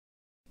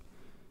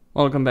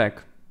Welcome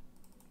back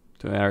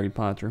to Harry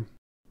Potter.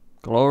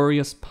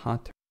 Glorious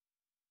Potter.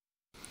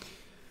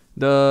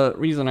 The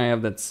reason I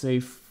have that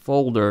save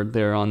folder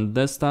there on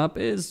desktop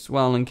is,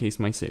 well, in case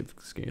my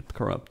saves get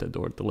corrupted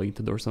or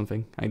deleted or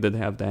something. I did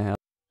have that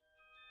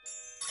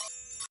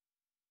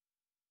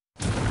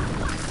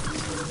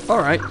happen.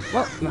 Alright,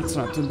 well, that's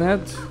not too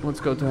bad. Let's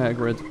go to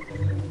Hagrid.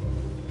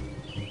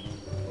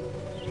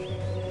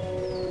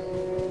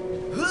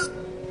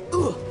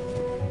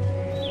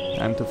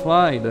 Time to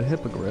fly, the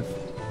Hippogriff.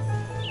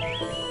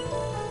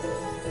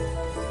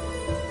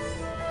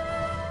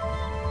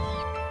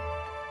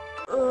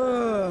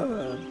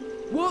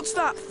 What's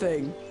that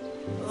thing?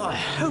 I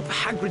hope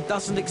Hagrid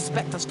doesn't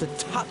expect us to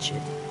touch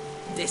it.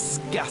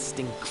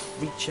 Disgusting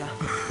creature.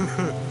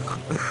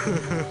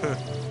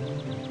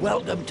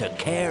 Welcome to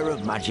Care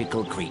of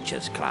Magical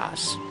Creatures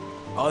class.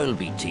 I'll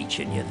be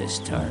teaching you this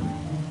term.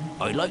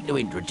 I'd like to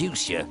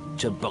introduce you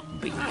to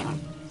Buckbeak.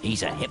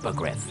 He's a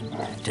hippogriff.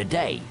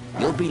 Today,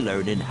 you'll be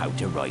learning how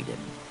to ride him.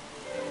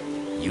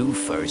 You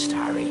first,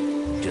 Harry.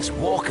 Just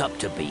walk up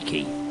to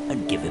Beaky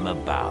and give him a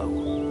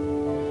bow.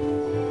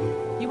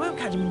 You won't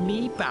catch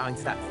me bowing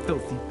to that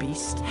filthy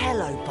beast.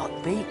 Hello,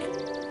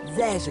 Buckbeak.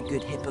 There's a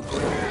good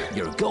hippogriff.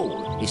 Your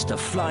goal is to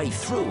fly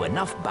through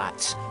enough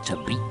bats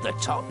to beat the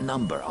top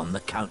number on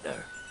the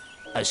counter.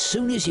 As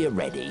soon as you're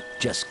ready,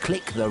 just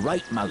click the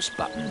right mouse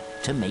button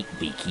to make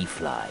Beaky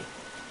fly.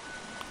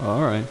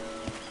 Alright.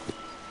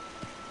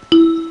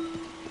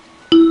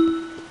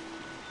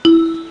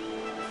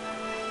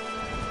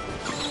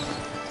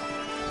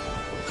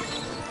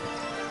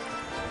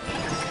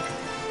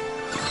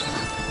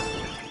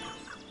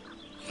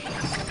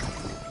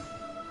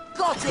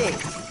 Got it!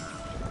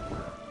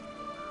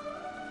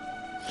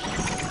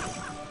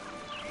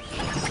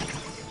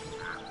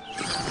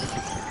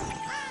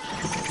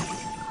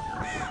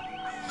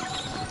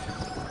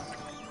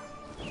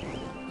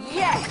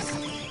 Yes!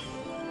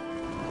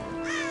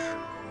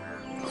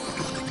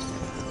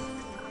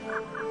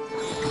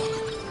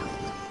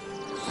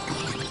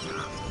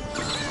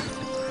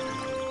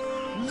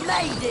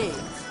 Made it!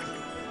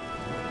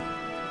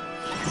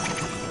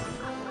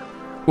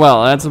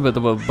 Well, that's a bit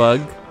of a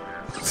bug.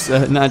 It's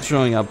not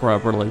showing up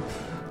properly.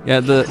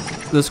 Yeah,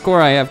 the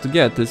score I have to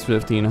get is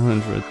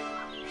 1500.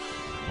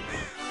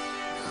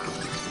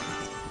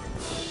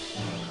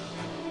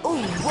 All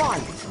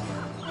right.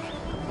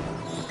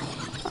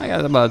 I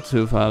got about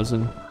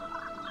 2000.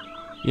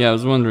 Yeah, I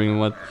was wondering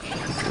what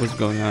was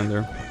going on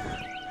there.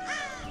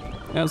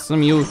 Yeah,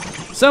 some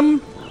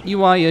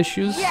UI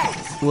issues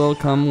Yes. will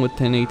come with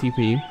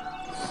 1080p.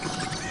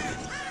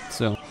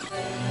 So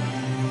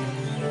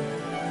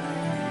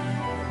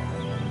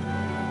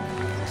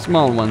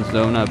small ones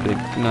though, not big,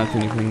 not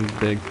anything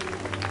big.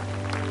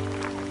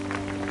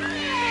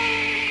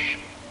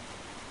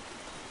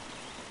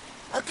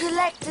 A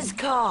collector's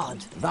card.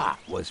 That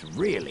was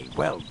really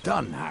well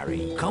done,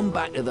 Harry. Come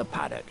back to the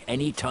paddock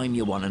anytime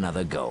you want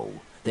another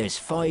go. There's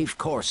 5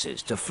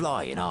 courses to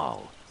fly in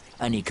all,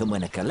 and you can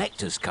win a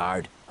collector's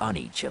card on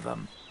each of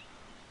them.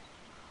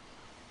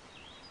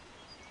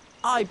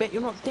 I bet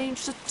you're not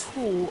dangerous at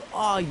all,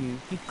 are you,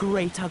 you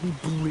great ugly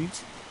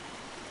brute?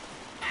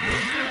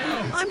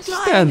 I'm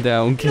dying! Stand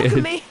down, Look kid.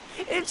 at me!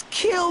 It's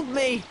killed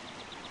me!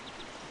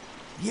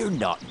 You're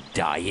not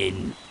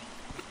dying.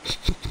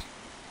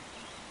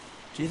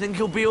 Do you think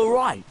he'll be all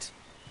right?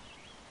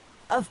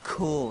 Of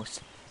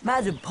course.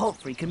 Madam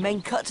Pomfrey can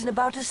make cuts in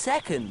about a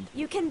second.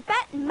 You can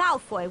bet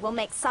Malfoy will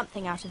make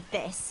something out of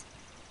this.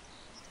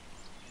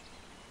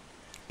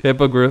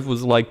 Hippogriff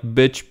was like,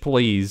 bitch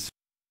please.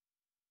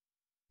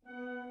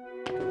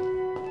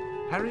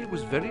 Harry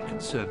was very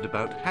concerned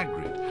about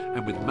Hagrid,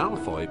 and with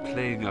Malfoy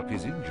playing up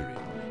his injury,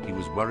 he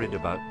was worried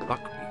about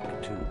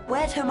Buckbeak too.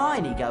 Where'd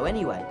Hermione go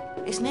anyway?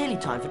 It's nearly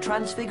time for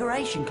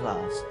Transfiguration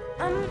class.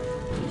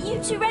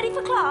 You two ready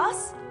for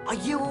class? Are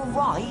you all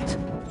right?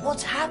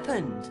 What's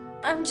happened?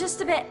 I'm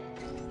just a bit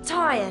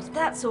tired,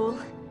 that's all.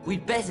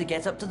 We'd better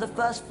get up to the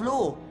first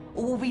floor,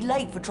 or we'll be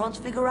late for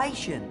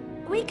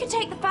Transfiguration. We could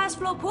take the first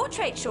floor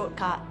portrait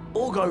shortcut.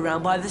 Or go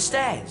round by the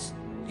stairs.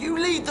 You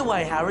lead the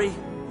way, Harry.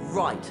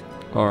 Right.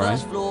 All right.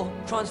 First floor,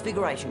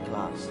 Transfiguration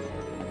class.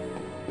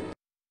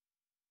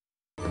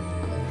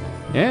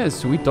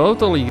 Yes, we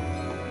totally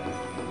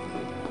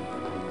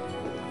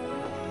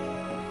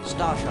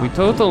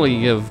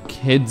give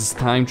kids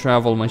time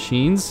travel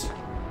machines,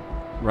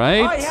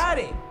 right?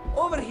 Harry!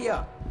 Over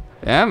here!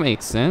 That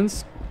makes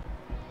sense.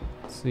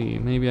 Let's see,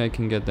 maybe I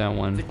can get that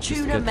one. The Just to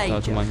tuna get the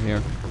touch major. of my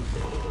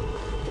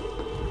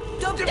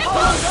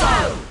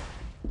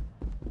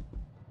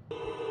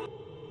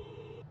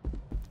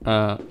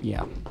hair.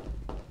 Yeah.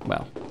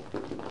 Well.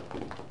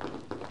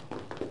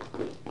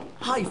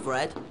 Hi,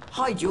 Fred.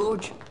 Hi,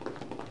 George.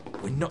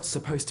 We're not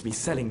supposed to be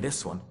selling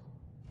this one.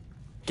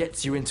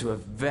 Gets you into a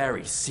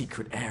very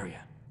secret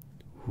area.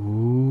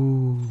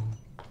 Ooh.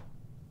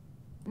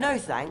 No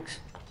thanks.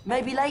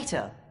 Maybe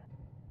later.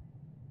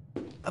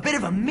 A bit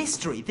of a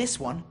mystery, this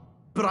one,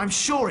 but I'm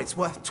sure it's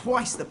worth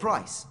twice the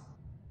price.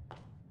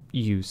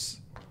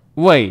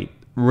 Wait,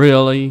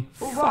 really?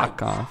 All Fuck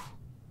right. off.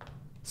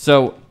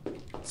 So,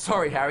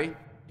 Sorry, Harry.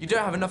 You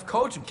don't have enough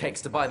cauldron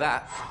cakes to buy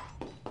that.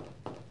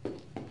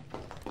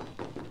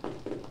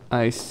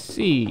 I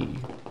see.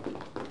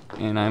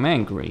 And I'm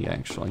angry,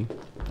 actually.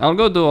 I'll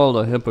go do all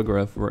the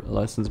Hippogriff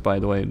lessons, by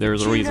the way.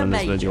 There's a reason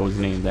this video is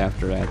named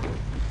after that.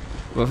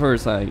 But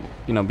first,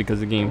 you know, because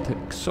the game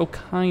so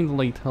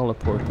kindly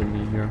teleported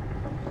me here.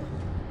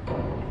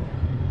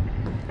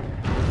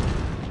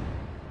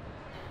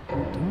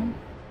 Don't...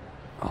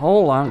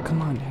 Hold on,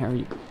 come on,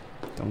 Harry.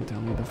 Don't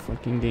tell me the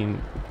fucking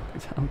game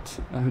is out.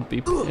 I would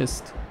be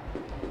pissed.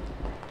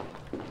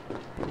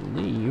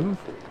 Leave.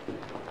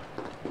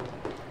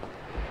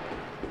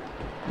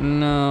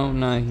 No,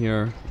 not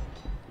here.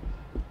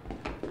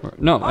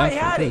 No, Hey,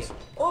 actually, Harry!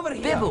 Over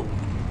here! Bibble!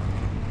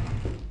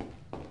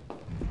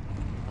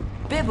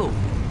 Bibble!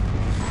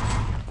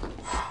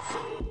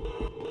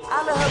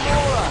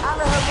 Alahamora!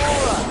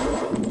 Alahamora!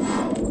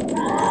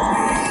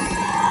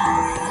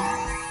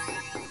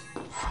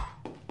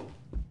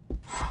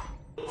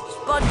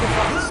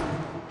 Sponge.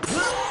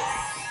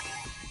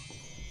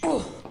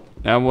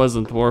 that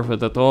wasn't worth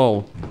it at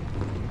all.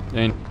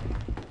 And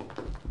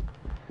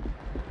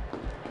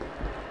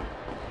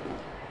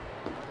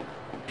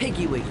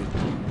Piggy Wiggy.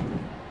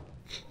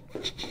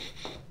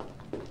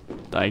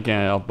 I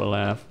can't help but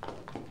laugh.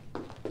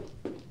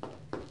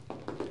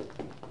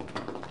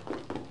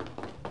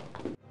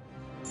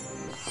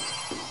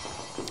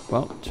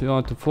 Well, 2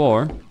 out of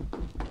 4.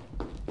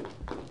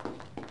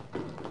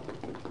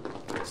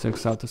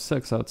 6 out of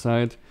 6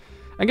 outside.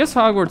 I guess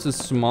Hogwarts is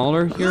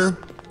smaller here,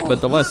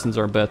 but the lessons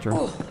are better.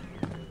 Like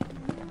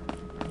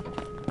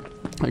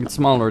it's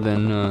smaller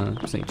than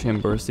St.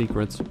 Chamber of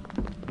Secrets.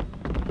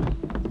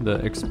 The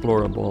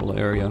explorable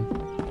area.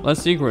 Less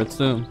secrets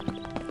too.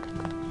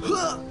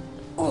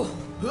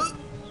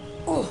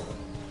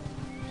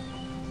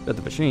 Bit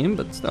of a shame,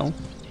 but still.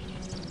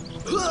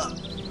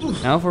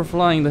 Now for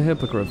flying the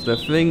Hippogriff. The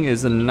thing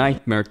is a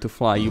nightmare to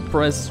fly. You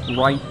press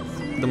right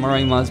the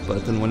right mouse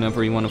button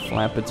whenever you want to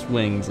flap its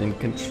wings, and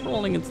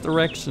controlling its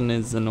direction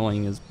is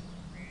annoying as.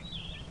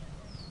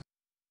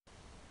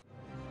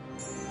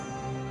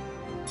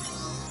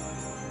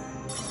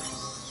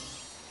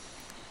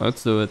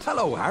 Let's do it.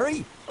 Hello,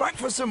 Harry. Back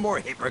for some more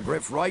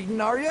Hippogriff riding,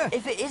 are you?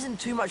 If it isn't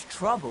too much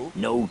trouble.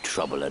 No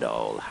trouble at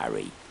all,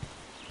 Harry.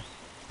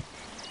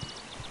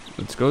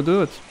 Let's go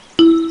do it.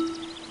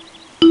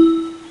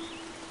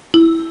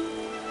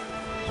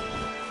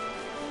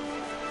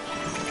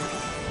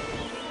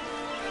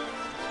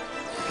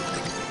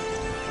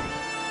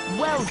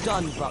 Well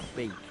done,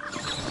 Buckbeak.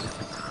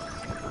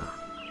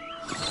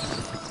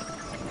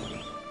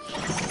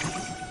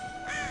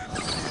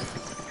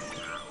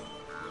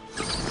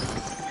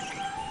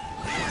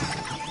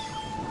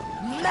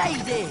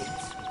 Made it!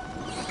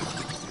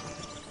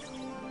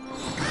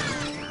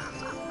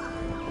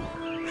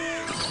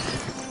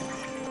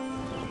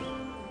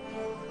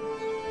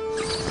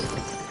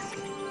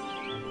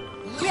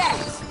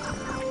 Yes!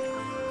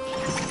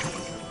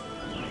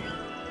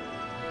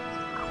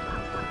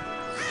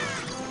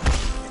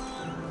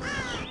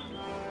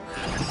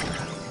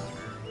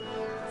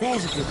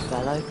 There's a good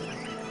fellow.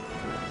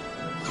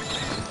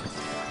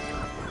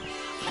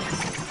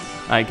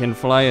 I can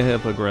fly a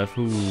Hippogriff.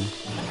 Ooh.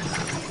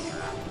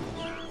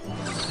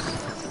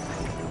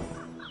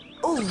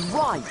 All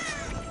right.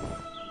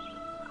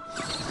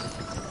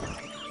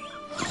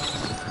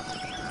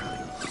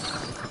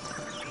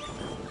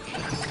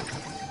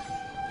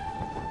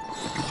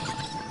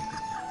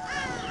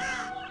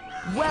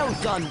 Well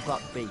done,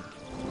 Buckbeak.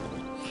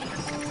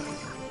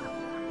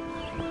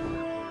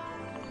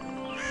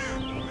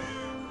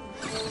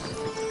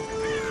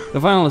 The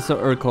final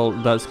circle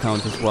does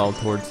count as well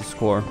towards the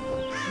score.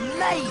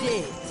 Made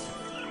it!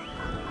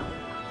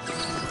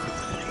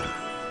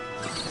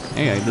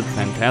 Hey, I did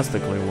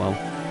fantastically well.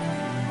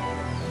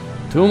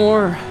 2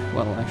 more.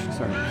 Well, actually,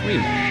 sorry, 3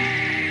 more.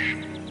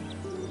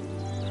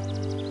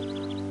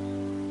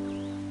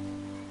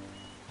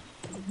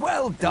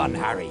 Well done,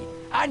 Harry.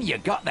 And you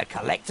got the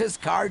collector's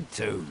card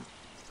too.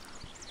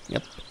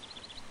 Yep.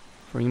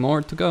 3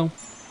 more to go.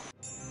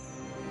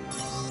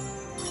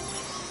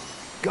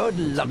 Good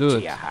luck do to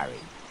it. you, Harry.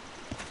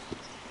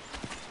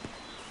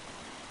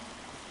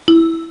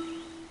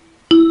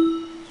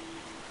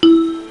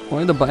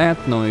 Why the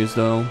bat noise,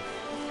 though?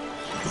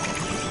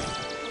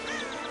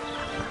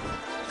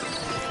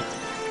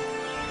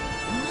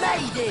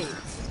 Made it!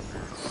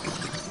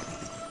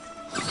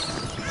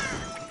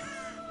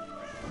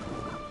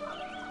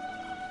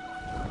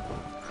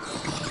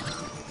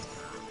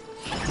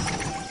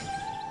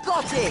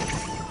 Got it!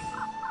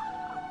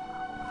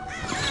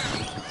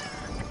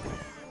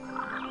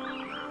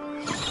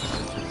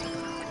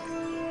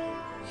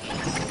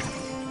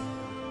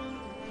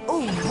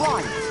 All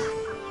right!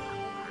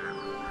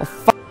 Oh,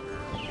 fuck.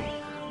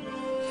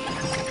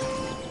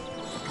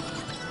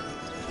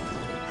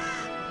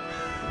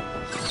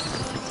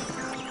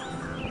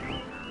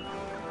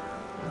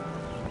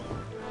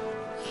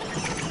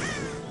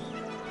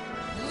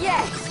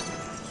 Yes!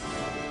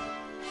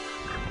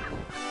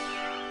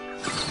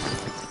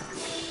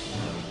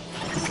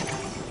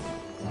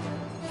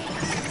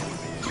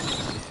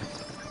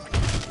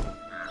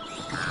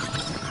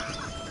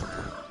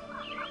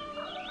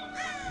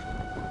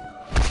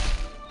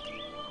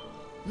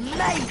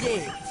 Made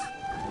it!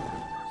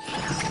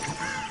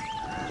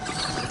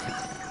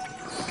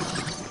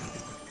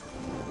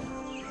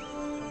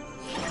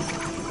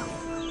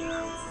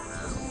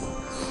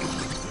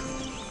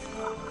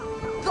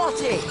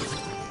 Got it!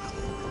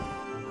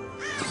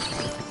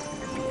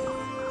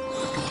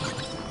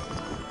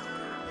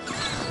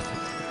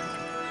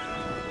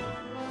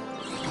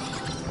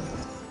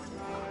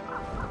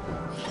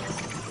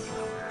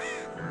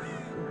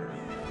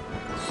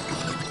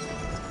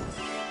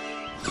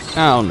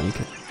 I'll make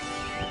it.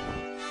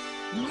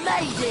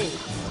 Made it!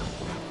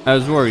 I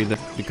was worried that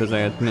because I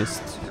had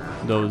missed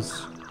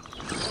those,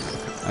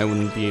 I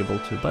wouldn't be able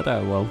to, but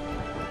I will.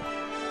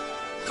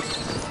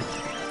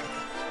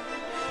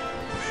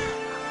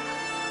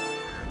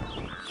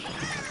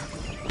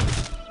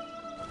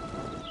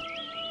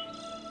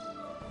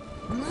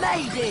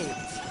 Made it!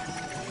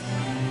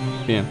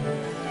 Yeah.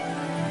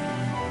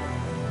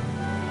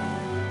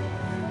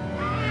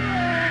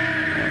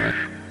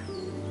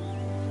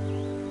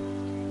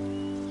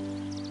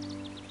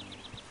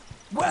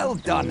 Well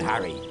done,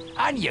 Harry.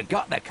 And you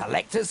got the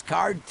collector's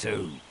card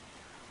too.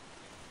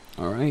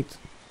 Alright.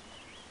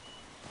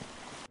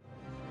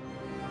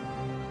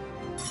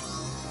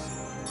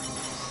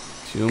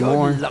 Two Good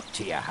more. luck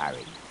to you,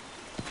 Harry.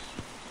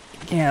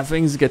 Yeah,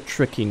 things get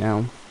tricky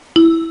now.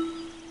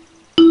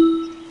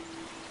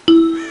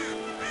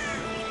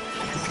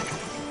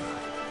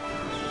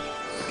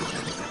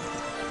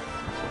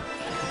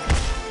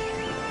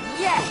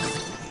 Yes!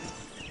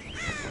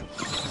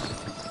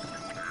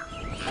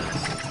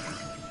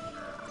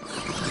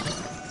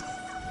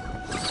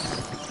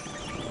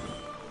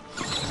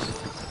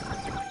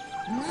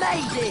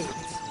 Made it!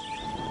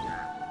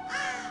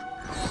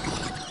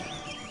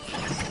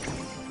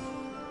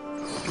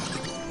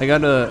 I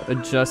gotta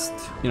adjust,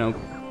 you know.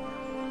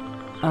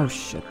 Oh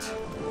shit.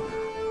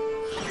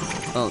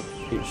 Oh,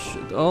 you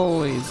should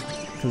always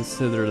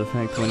consider the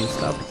fact when you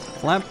stop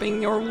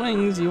flapping your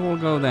wings, you will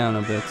go down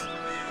a bit.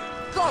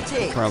 Got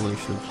it! Probably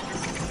should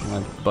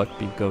let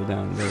Buckbeak go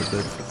down there a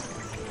bit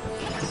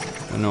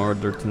in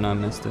order to not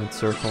miss that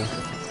circle.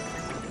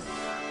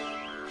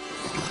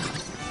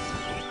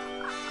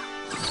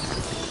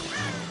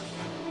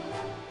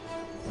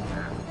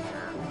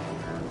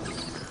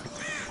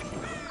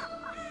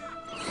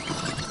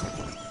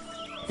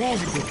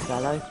 There's a good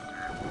fellow.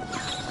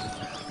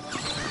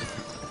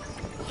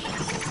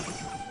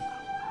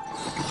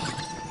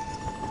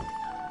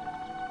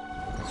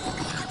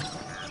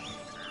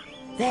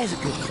 There's a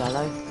good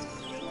fellow.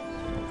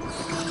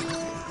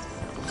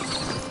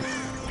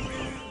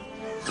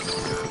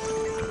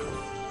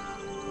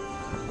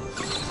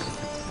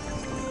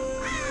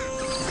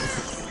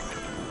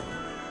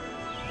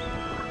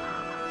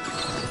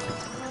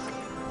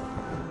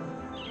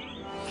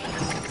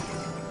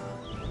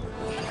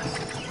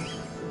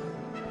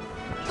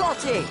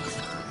 Got it!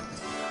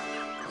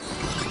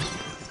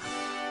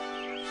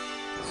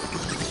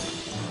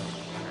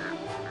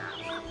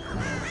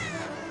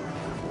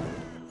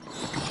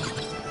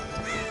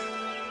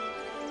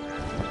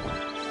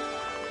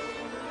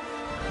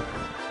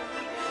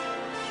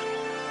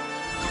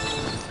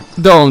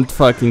 Don't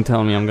fucking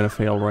tell me I'm gonna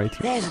fail right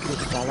here. There's a good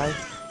fellow.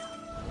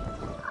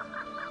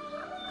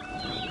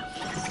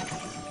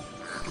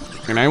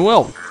 And I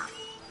will.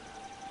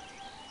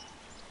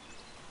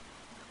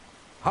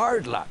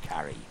 Hard luck,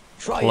 Harry.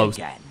 Try Close.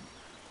 again.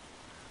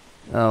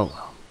 Oh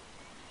well.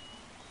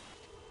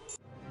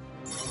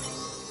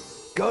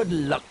 Good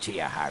luck to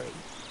you, Harry.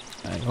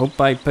 I hope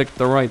I picked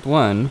the right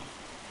one.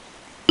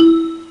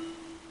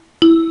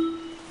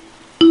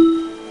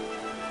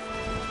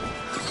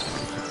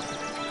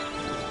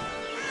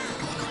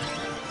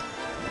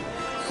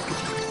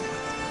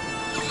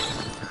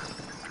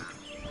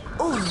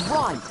 All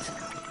right.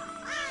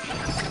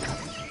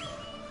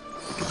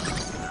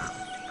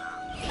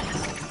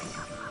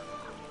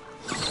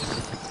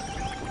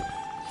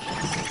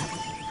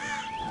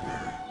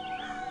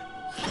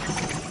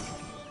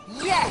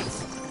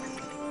 Yes.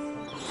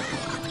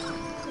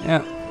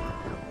 Yeah.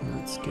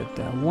 Let's get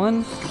that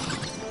one.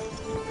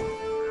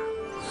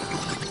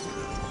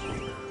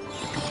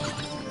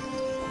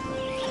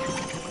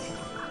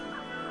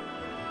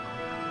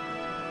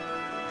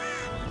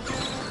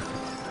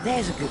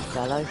 There's a good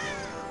fellow.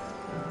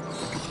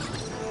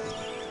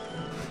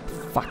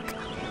 Fuck.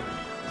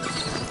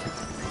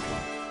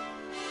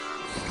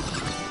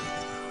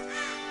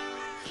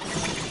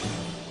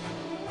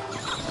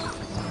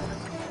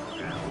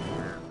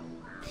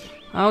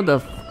 How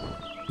the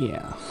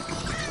yeah.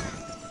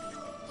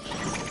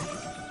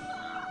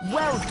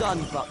 Well done,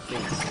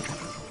 Buckbeak.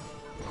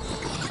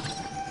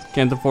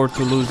 Can't afford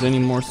to lose any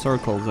more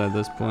circles at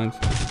this point.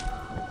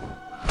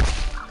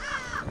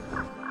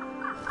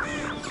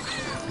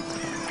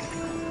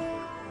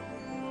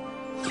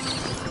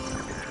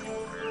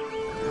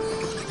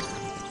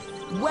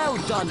 Well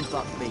done,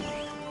 Buckbeak.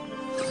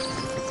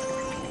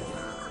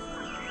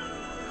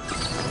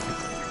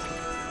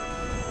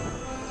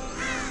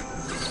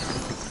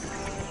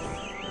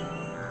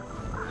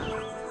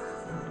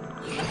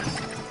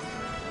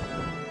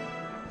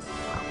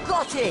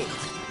 Got it!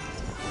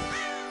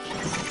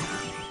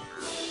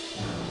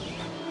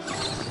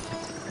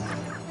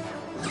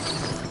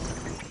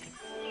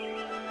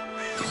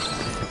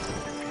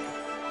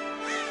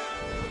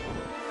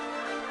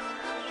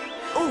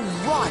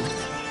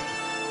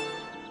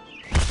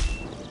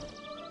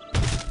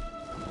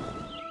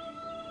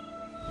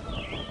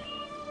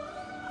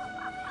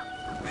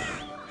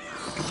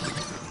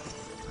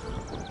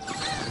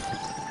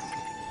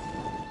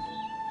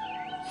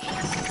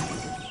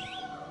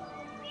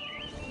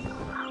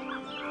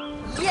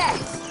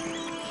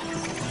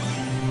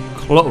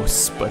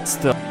 close, but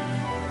still.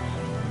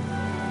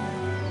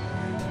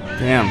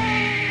 Damn.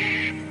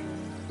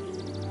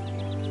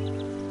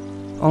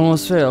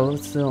 Almost failed,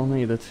 but still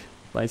made it.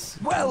 By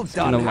Well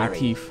skin done, of my Harry.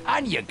 teeth.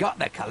 And you got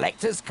the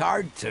collector's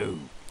card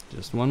too.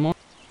 Just one more.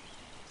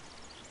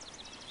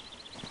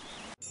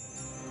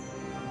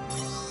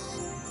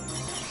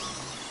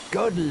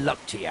 Good luck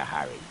to you,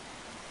 Harry.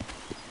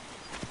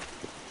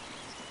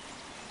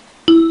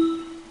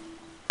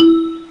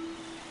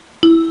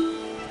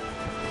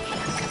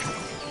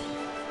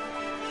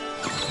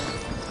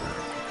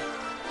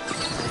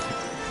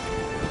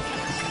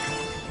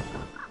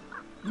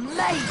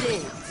 Made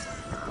it!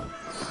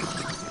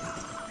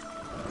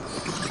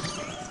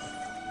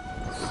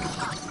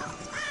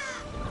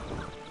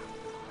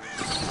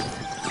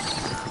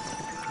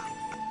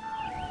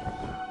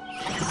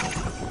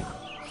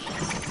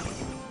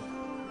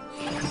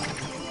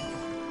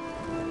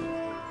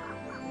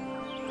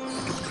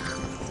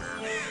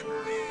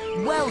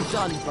 Well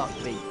done,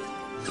 Buckbeak.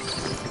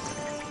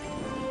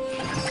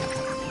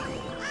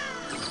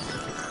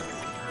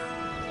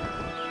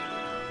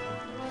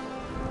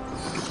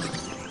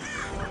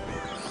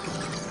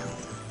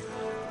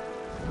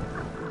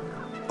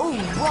 All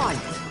right.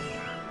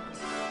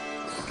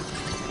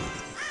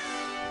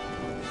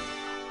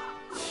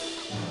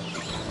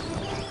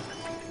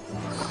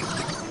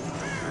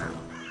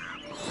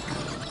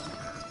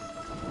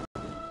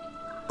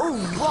 All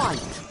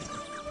right.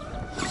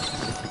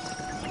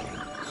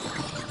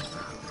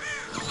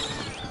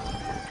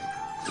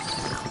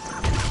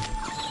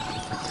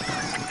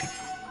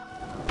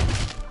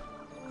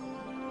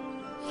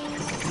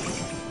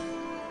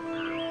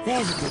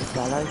 There's a good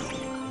fellow.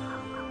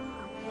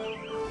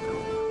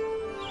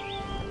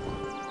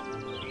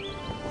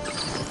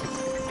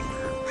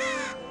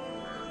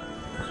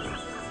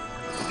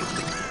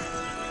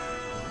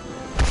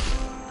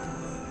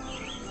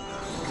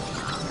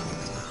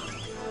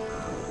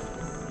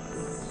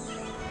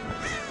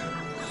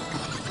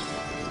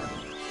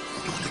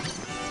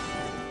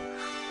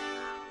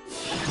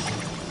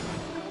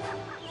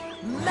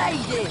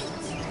 Made it!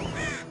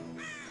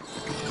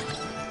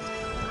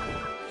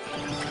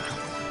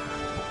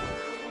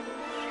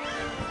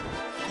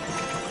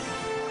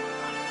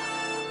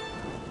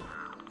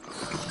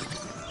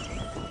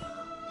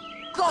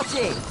 Got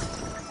it!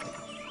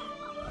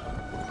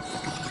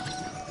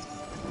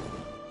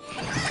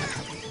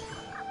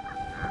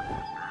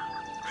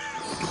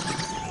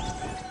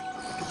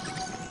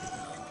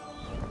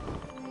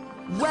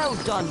 Well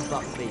done,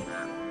 Buckbeak.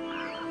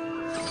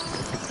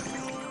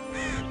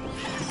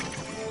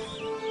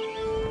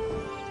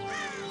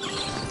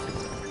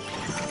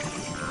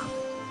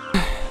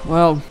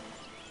 Well,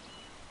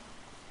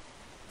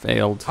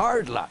 failed.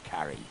 Hard luck,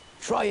 Harry.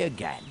 Try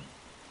again.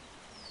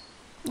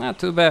 Not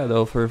too bad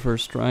though for a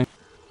first try.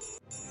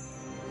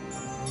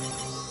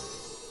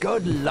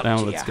 Good luck Now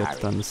to let's you, get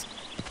Harry. done this.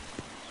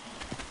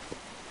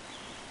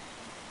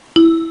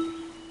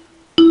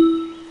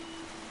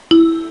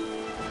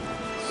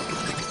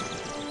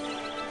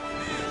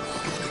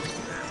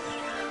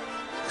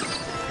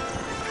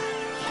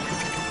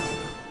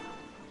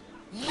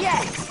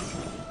 Yes!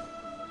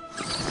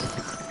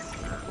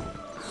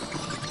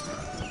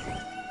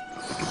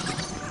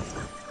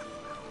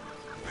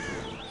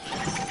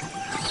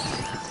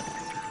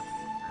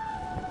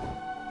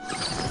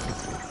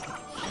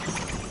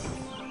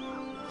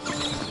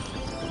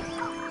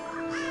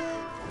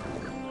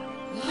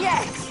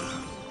 Yes!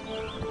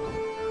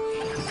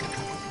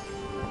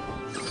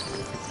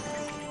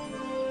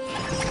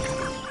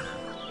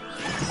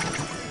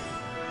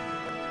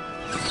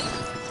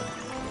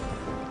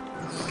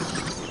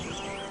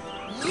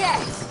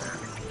 Yes!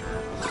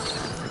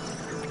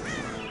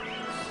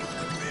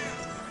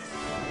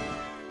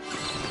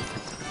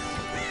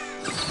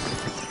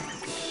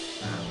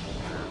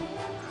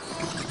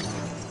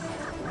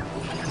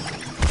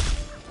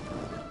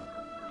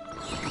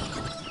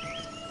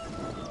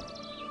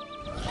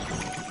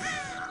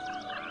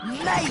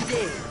 Made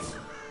it!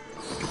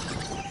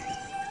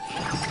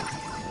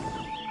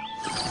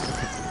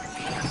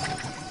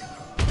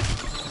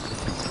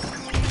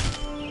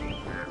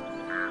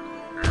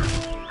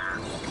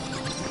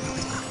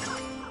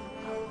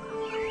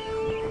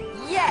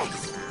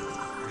 Yes!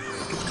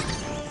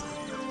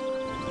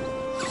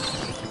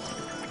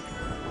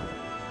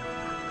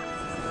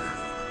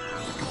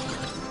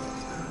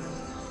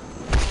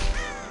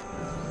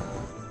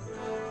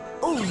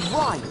 All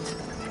right!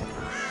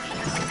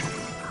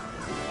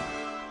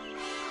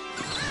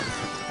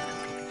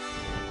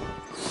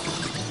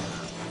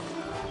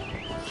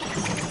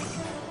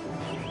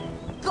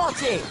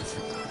 Got it!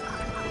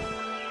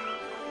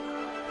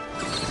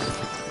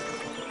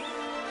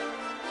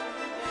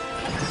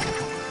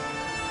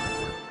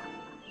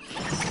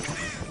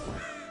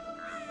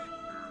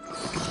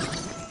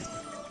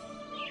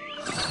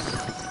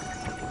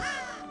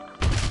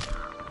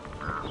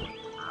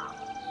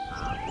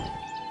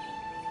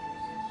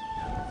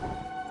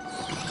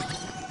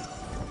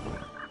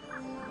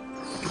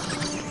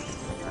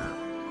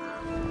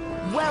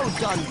 Well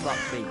done,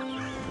 Buckbeak.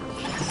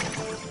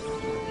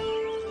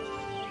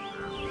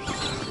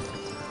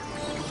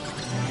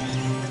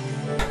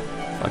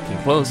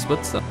 fucking close,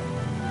 but still.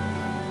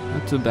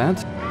 Not too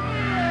bad.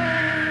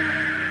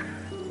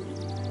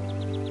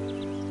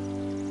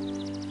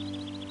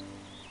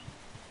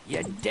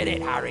 You did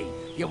it, Harry.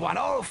 You won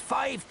all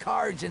 5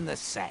 cards in the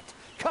set.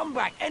 Come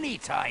back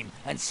anytime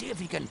and see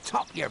if you can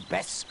top your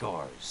best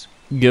scores.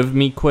 Give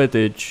me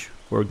Quidditch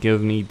or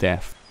give me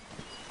death.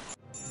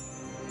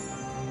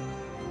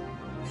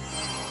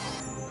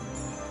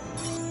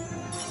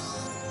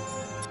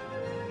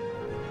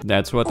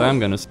 That's what I'm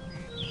gonna say.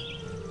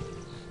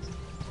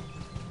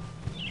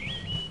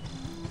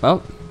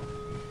 Well,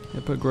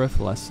 Hippogriff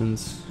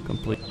lessons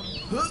complete.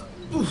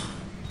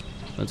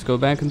 Let's go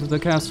back into the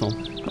castle,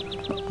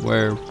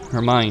 where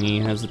Hermione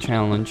has a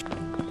challenge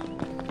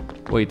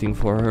waiting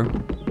for her.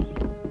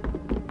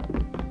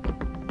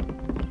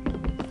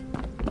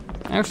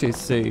 Actually,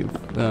 save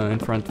in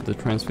front of the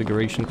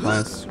Transfiguration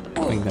class.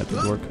 I think that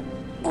would work.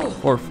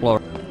 4th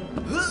floor.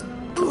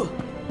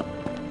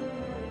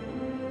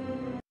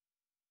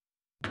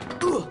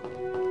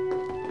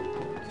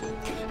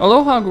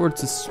 Although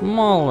Hogwarts is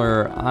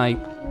smaller, I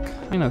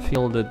kind of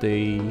feel that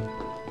they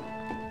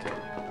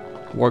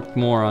worked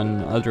more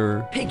on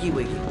other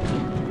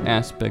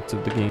aspects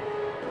of the game.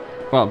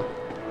 Well,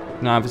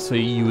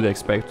 obviously you would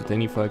expect with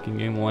any fucking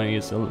game. Why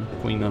is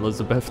Queen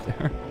Elizabeth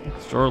there?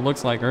 Sure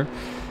looks like her.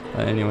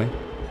 Anyway.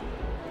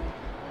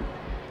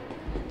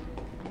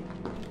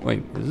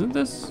 Wait, isn't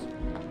this?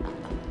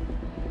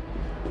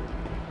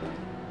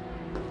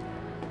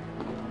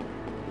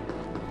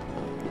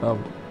 Oh,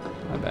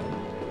 my bad.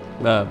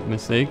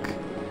 Mistake.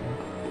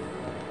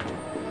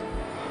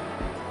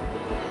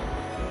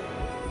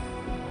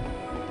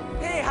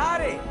 Hey,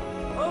 Harry!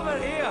 Over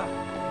here!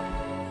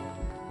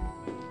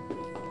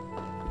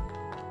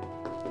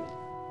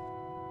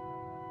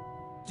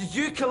 Did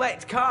you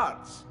collect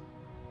cards?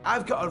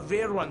 I've got a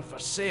rare one for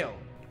sale.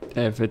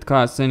 If it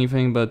costs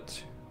anything,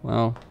 but,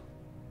 well...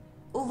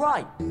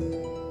 Alright.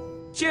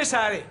 Cheers,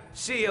 Harry.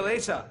 See you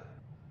later.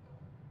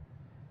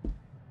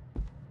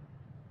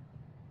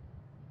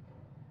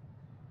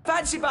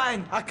 Fancy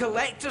buying a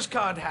collector's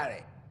card,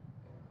 Harry?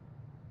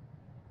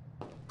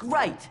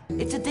 Great.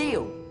 It's a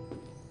deal.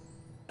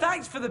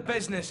 Thanks for the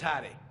business,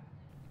 Harry.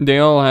 They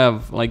all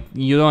have, like,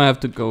 you don't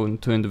have to go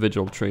into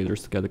individual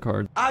traders to get a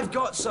card. I've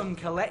got some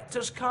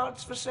collector's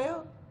cards for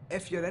sale,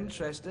 if you're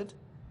interested.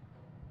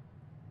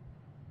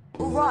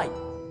 Alright.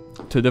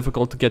 Too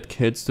difficult to get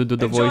kids to do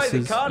the Enjoy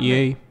voices. the card,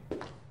 EA.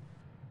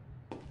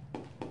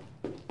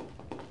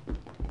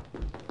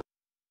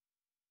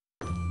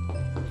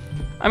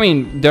 I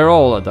mean, they're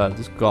all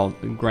adults,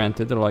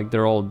 granted,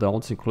 they're all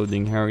adults,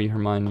 including Harry,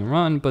 Hermione, and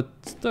Ron, but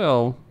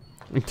still,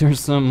 like, there's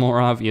some more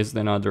obvious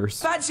than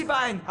others. Fancy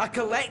buying a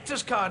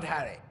collector's card,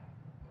 Harry?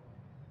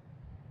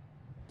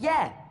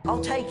 Yeah, I'll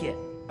take it.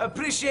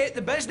 Appreciate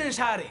the business,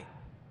 Harry.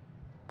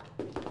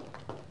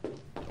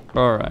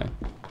 Alright.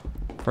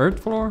 3rd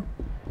floor?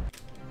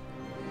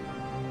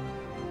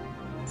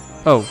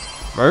 Oh,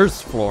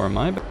 1st floor,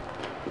 my bad.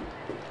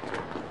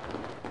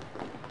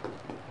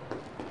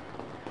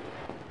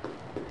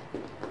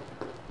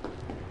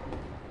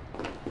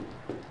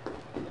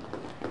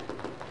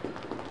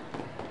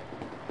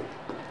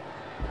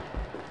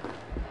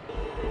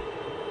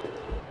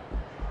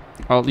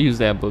 I'll use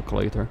that book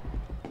later.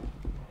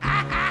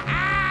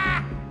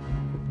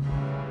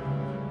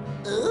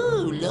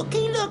 Ooh,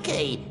 looky,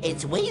 looky.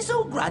 It's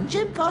Weasel,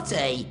 Grunge and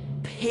Potty.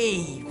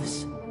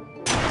 Peeves.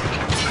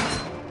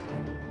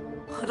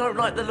 I don't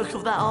like the look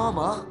of that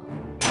armor.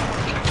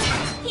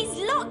 He's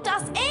locked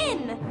us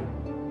in!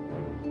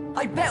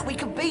 I bet we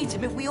could beat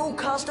him if we all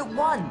cast at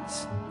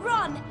once.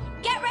 Ron,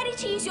 get ready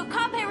to use your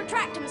Carpe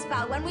Retractum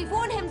spell when we've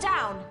worn him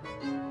down.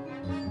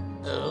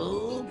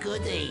 Oh,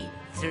 goody.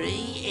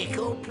 3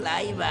 ickle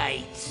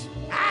playmates.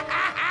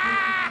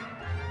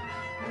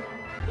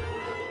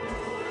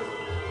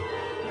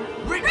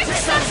 Rick Rick the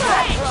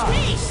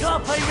Sunrise!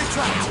 Carpe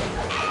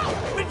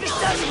Retractum! Rick the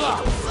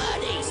Sunrise!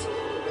 Furnies.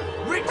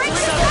 Rick Rick the the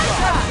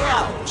Sunrise!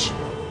 Ouch.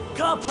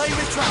 Carpe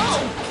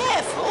Retractum!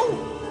 Careful.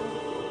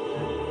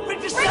 Rick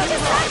the Rick the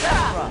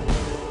Sunrise!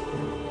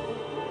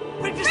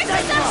 Rick the Rick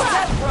the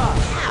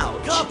Sunrise!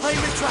 Ouch. Carpe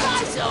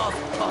Retractum! Eyes off,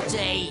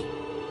 Potty.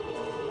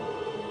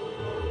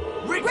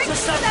 Rick Rick the the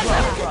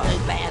Sunrise! Do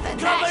better than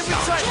Carpe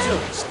that, shan't you?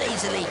 Retractum!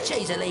 Sneezily,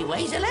 cheesily,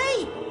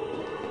 weasely.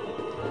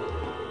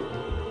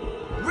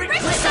 Rick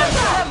Rick the the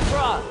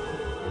Sunrise!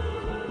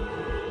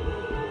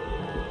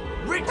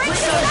 Rick the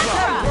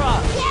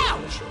Sunrise!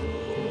 Ouch.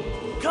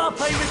 Carpe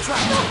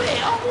Retractum! Stop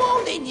it, I'm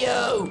warning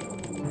you.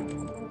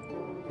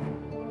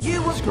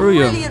 You were Screw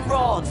you. brilliant,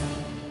 Ron!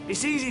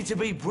 It's easy to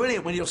be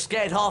brilliant when you're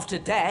scared half to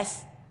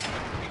death.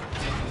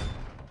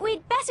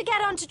 We'd better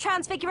get on to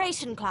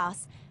Transfiguration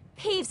class.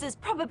 Peeves has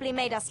probably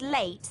made us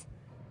late.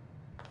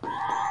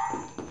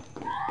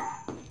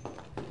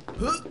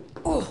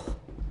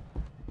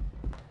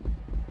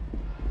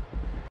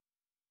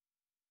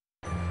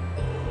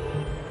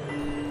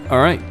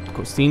 Alright,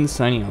 Costin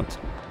signing out.